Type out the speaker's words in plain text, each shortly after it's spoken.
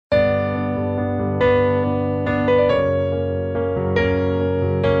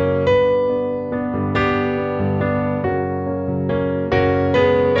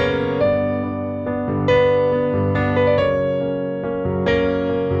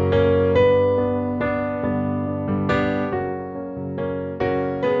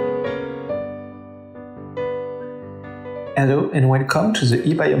Hello and welcome to the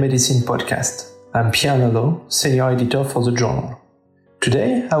eBiomedicine podcast. I'm Pierre Lolo, Senior Editor for the journal.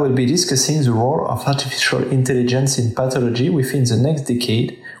 Today, I will be discussing the role of artificial intelligence in pathology within the next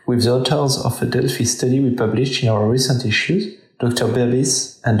decade with the authors of a Delphi study we published in our recent issues, Dr.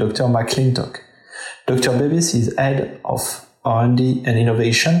 Berbís and Dr. McClintock. Dr. Berbís is head of R&D and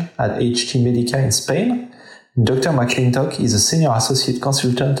innovation at HT Medica in Spain. Dr. McClintock is a senior associate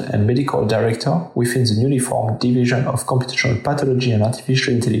consultant and medical director within the newly formed Division of Computational Pathology and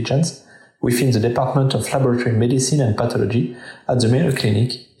Artificial Intelligence within the Department of Laboratory Medicine and Pathology at the Mayo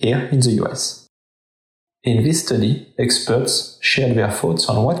Clinic here in the US. In this study, experts shared their thoughts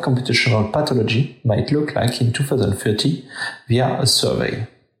on what computational pathology might look like in 2030 via a survey.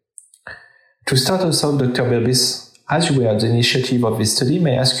 To start us out, Dr. Berbís, as you were the initiative of this study,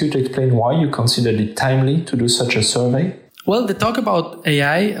 may I ask you to explain why you considered it timely to do such a survey? Well, the talk about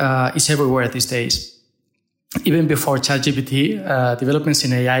AI is everywhere these days. Even before ChatGPT, developments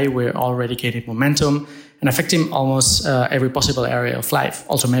in AI were already gaining momentum and affecting almost every possible area of life,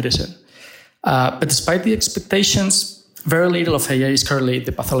 also medicine. But despite the expectations, very little of AI is currently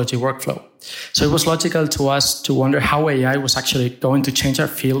the pathology workflow. So it was logical to us to wonder how AI was actually going to change our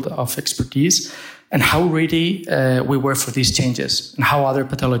field of expertise and how ready we were for these changes and how other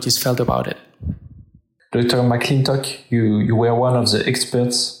pathologists felt about it. Dr. McClintock, you were one of the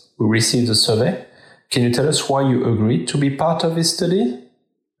experts who received the survey. Can you tell us why you agreed to be part of this study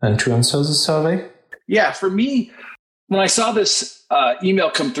and to answer the survey? Yeah, for me, when I saw this email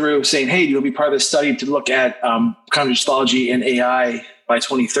come through saying, hey, you'll be part of this study to look at computational pathology and AI by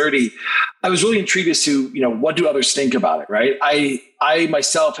 2030, I was really intrigued as to, what do others think about it, right? I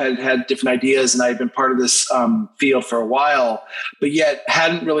myself had different ideas and I had been part of this field for a while, but yet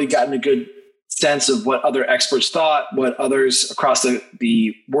hadn't really gotten a good sense of what other experts thought, what others across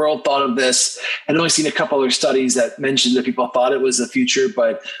the world thought of this. I'd only seen a couple other studies that mentioned that people thought it was the future,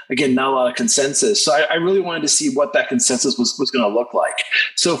 but again, not a lot of consensus. So I really wanted to see what that consensus was going to look like.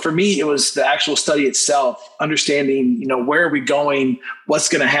 So for me, it was the actual study itself, understanding, where are we going? What's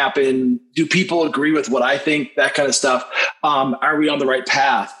going to happen? Do people agree with what I think? That kind of stuff. Are we on the right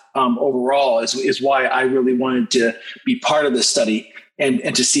path? Overall is why I really wanted to be part of this study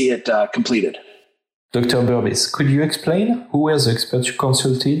and to see it completed. Dr. Berbís, could you explain who were the experts you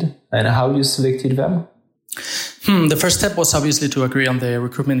consulted and how you selected them? The first step was obviously to agree on the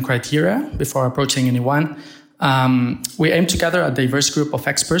recruitment criteria before approaching anyone. We aimed to gather a diverse group of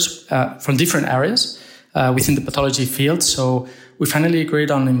experts from different areas within the pathology field. So we finally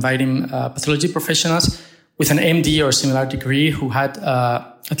agreed on inviting pathology professionals with an MD or similar degree who had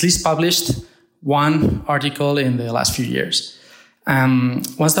at least published one article in the last few years.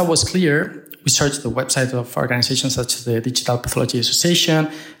 Once that was clear, we searched the website of organizations such as the Digital Pathology Association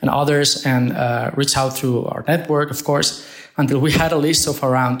and others and reached out through our network, of course, until we had a list of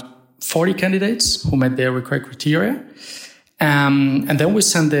around 40 candidates who met the required criteria. And then we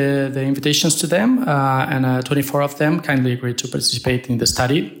sent the invitations to them, and 24 of them kindly agreed to participate in the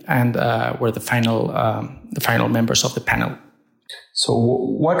study and were the final members of the panel. So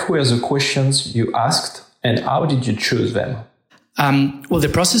what were the questions you asked and how did you choose them? Well, the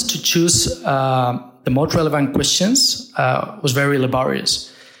process to choose the most relevant questions was very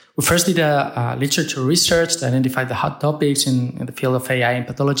laborious. We first did a literature research to identify the hot topics in the field of AI and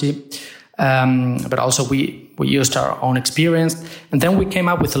pathology, but also we used our own experience. And then we came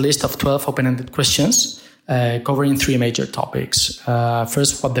up with a list of 12 open-ended questions covering three major topics.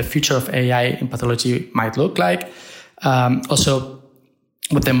 First, what the future of AI in pathology might look like. Also,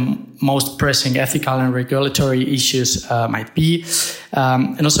 what the most pressing ethical and regulatory issues might be.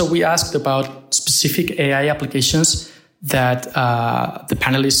 And also we asked about specific AI applications that the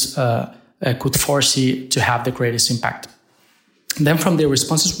panelists could foresee to have the greatest impact. And then from the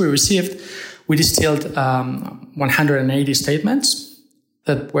responses we received, we distilled 180 statements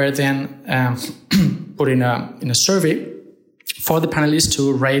that were then put in a survey for the panelists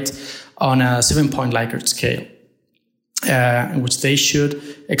to rate on a 7-point Likert scale. In which they should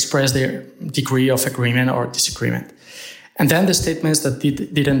express their degree of agreement or disagreement. And then the statements that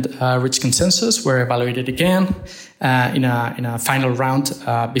didn't reach consensus were evaluated again in a final round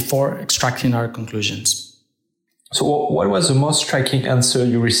before extracting our conclusions. So what was the most striking answer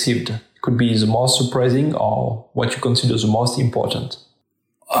you received? Could be the most surprising or what you consider the most important?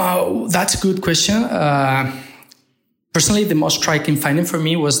 That's a good question. Personally, the most striking finding for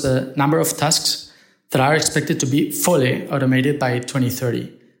me was the number of tasks that are expected to be fully automated by 2030.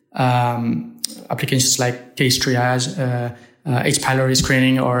 Applications like case triage, H. pylori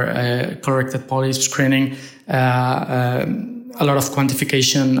screening or colorectal polyp screening, a lot of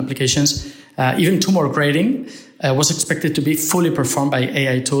quantification applications, even tumor grading, was expected to be fully performed by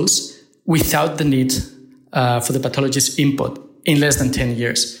AI tools without the need for the pathologist's input in less than 10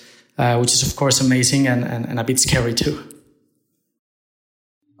 years, which is, of course, amazing and a bit scary too.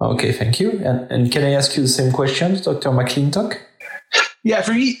 Okay, thank you. And can I ask you the same question, Dr. McClintock? Yeah,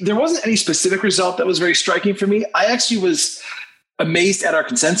 for me, there wasn't any specific result that was very striking for me. I actually was amazed at our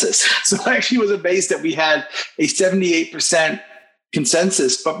consensus. So I actually was amazed that we had a 78%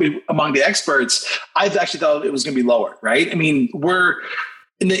 consensus, but among the experts, I actually thought it was going to be lower, right? I mean, we're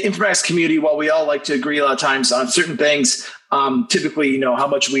in the informatics community, while we all like to agree a lot of times on certain things, typically, you know, how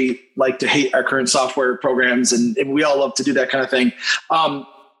much we like to hate our current software programs, and we all love to do that kind of thing.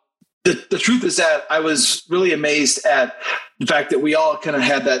 The truth is that I was really amazed at the fact that we all kind of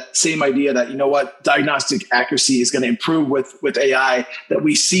had that same idea that, you know what, diagnostic accuracy is going to improve with AI, that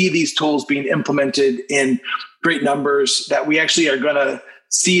we see these tools being implemented in great numbers, that we actually are going to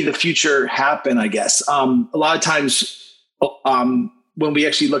see the future happen, I guess. A lot of times when we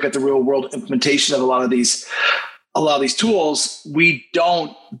actually look at the real world implementation of a lot of these tools, we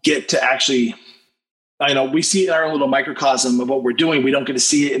don't get to actually, I know we see it in our own little microcosm of what we're doing. We don't get to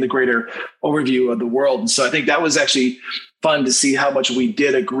see it in the greater overview of the world. And so I think that was actually fun to see how much we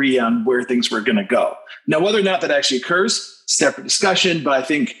did agree on where things were going to go. Now, whether or not that actually occurs, separate discussion, but I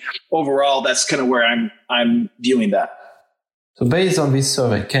think overall, that's kind of where I'm viewing that. So based on this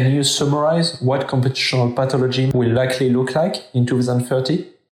survey, can you summarize what computational pathology will likely look like in 2030?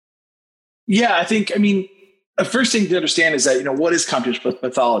 Yeah, the first thing to understand is that, you know, what is computational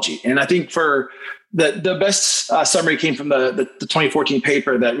pathology? And I think for the best summary came from the 2014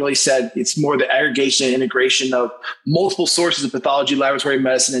 paper that really said it's more the aggregation and integration of multiple sources of pathology, laboratory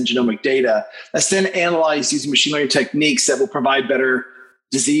medicine, and genomic data that's then analyzed using machine learning techniques that will provide better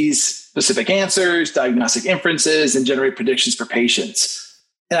disease-specific answers, diagnostic inferences, and generate predictions for patients.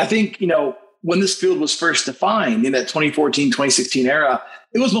 And I think, you know, when this field was first defined in that 2014, 2016 era,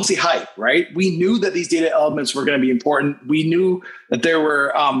 it was mostly hype, right? We knew that these data elements were going to be important. We knew that there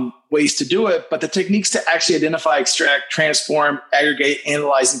were ways to do it, but the techniques to actually identify, extract, transform, aggregate,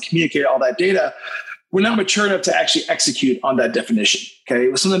 analyze, and communicate all that data were not mature enough to actually execute on that definition. Okay,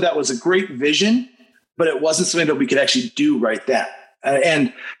 it was something that was a great vision, but it wasn't something that we could actually do right then.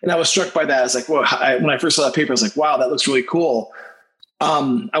 And I was struck by that. I was like, well, when I first saw that paper, I was like, wow, that looks really cool. I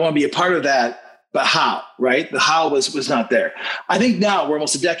want to be a part of that. But how, right? The how was not there. I think now we're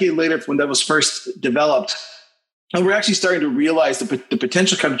almost a decade later from when that was first developed, and we're actually starting to realize the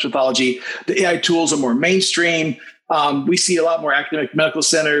potential kind of pathology. The AI tools are more mainstream. We see a lot more academic medical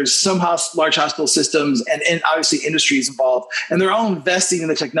centers, some large hospital systems, and obviously industries involved. And they're all investing in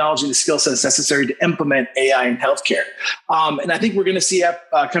the technology and the skill sets necessary to implement AI in healthcare. And I think we're going to see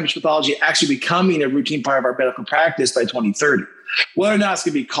computational pathology actually becoming a routine part of our medical practice by 2030. Whether or not it's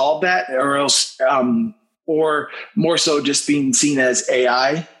going to be called that, or else, or more so just being seen as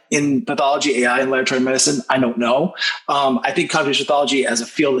AI in pathology, AI in laboratory medicine, I don't know. I think computational pathology as a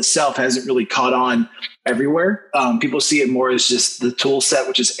field itself hasn't really caught on everywhere. People see it more as just the tool set,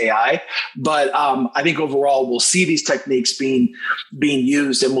 which is AI. But I think overall, we'll see these techniques being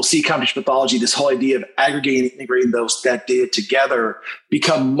used, and we'll see computational pathology, this whole idea of aggregating and integrating that data together,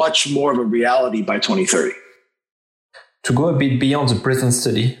 become much more of a reality by 2030. To go a bit beyond the present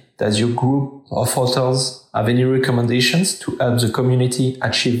study, does your group of authors have any recommendations to help the community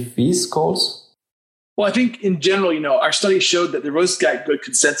achieve these goals? Well, I think in general, you know, our study showed that there was good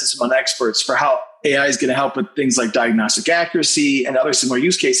consensus among experts for how AI is going to help with things like diagnostic accuracy and other similar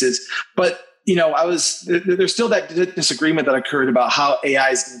use cases. But, you know, there's still that disagreement that occurred about how AI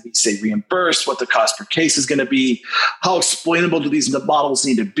is going to be, say, reimbursed, what the cost per case is going to be, how explainable do these models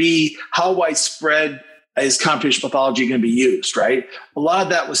need to be, how widespread is computational pathology going to be used, right? A lot of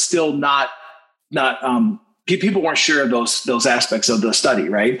that was still not people weren't sure of those aspects of the study,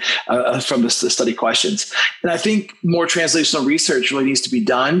 right? From the study questions. And I think more translational research really needs to be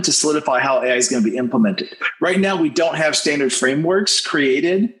done to solidify how AI is going to be implemented. Right now, we don't have standard frameworks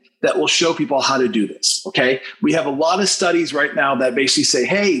created that will show people how to do this, okay? We have a lot of studies right now that basically say,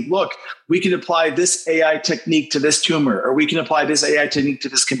 hey, look, we can apply this AI technique to this tumor, or we can apply this AI technique to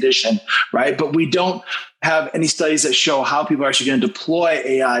this condition, right? But we don't have any studies that show how people are actually going to deploy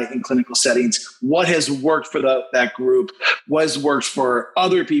AI in clinical settings, what has worked for that group, what has worked for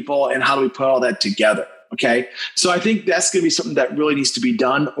other people, and how do we put all that together, okay? So I think that's going to be something that really needs to be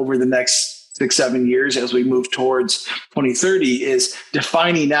done over the next 6-7 years as we move towards 2030, is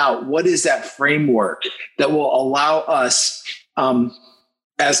defining out what is that framework that will allow us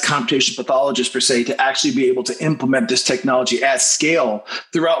as computational pathologists per se to actually be able to implement this technology at scale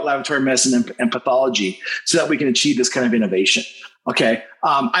throughout laboratory medicine and pathology, so that we can achieve this kind of innovation. Okay.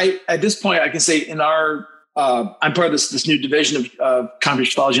 At this point, I can say in our I'm part of this new division of computational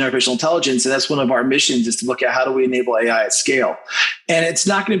pathology and artificial intelligence, and that's one of our missions is to look at how do we enable AI at scale. And it's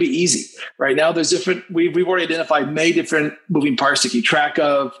not going to be easy. Right now, there's we've already identified many different moving parts to keep track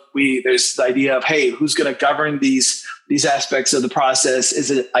of. There's the idea of, hey, who's going to govern these aspects of the process?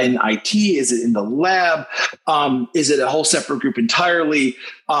 Is it in IT? Is it in the lab? Is it a whole separate group entirely?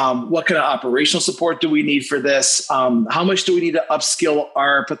 What kind of operational support do we need for this? How much do we need to upskill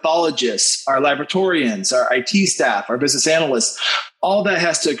our pathologists, our laboratorians, our IT staff, our business analysts? All that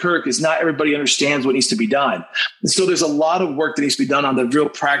has to occur because not everybody understands what needs to be done. And so there's a lot of work that needs to be done on the real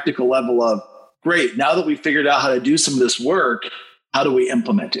practical level of, great, now that we've figured out how to do some of this work, how do we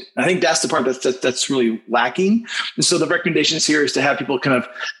implement it? I think that's the part that's really lacking. And so the recommendations here is to have people kind of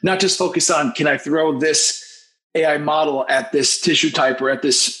not just focus on, can I throw this AI model at this tissue type or at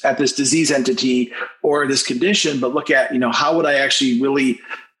this disease entity or this condition, but look at, how would I actually really,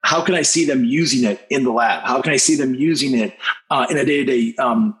 how can I see them using it in the lab? How can I see them using it in their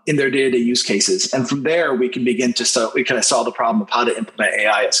day-to-day use cases? And from there, we can begin to solve the problem of how to implement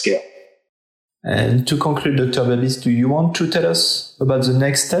AI at scale. And to conclude, Dr. Berbís, do you want to tell us about the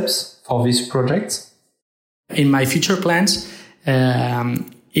next steps for this project? In my future plans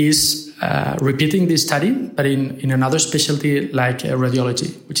is repeating this study, but in another specialty like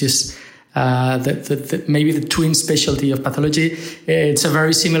radiology, which is maybe the twin specialty of pathology. It's a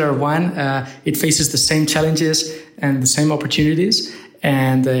very similar one. It faces the same challenges and the same opportunities.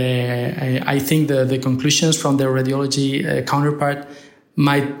 And I think the conclusions from the radiology counterpart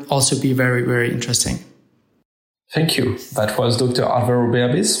might also be very, very interesting. Thank you. That was Dr. Alvaro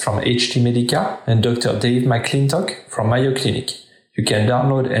Berbís from HT Medica and Dr. David McClintock from Mayo Clinic. You can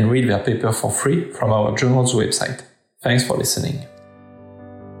download and read their paper for free from our journal's website. Thanks for listening.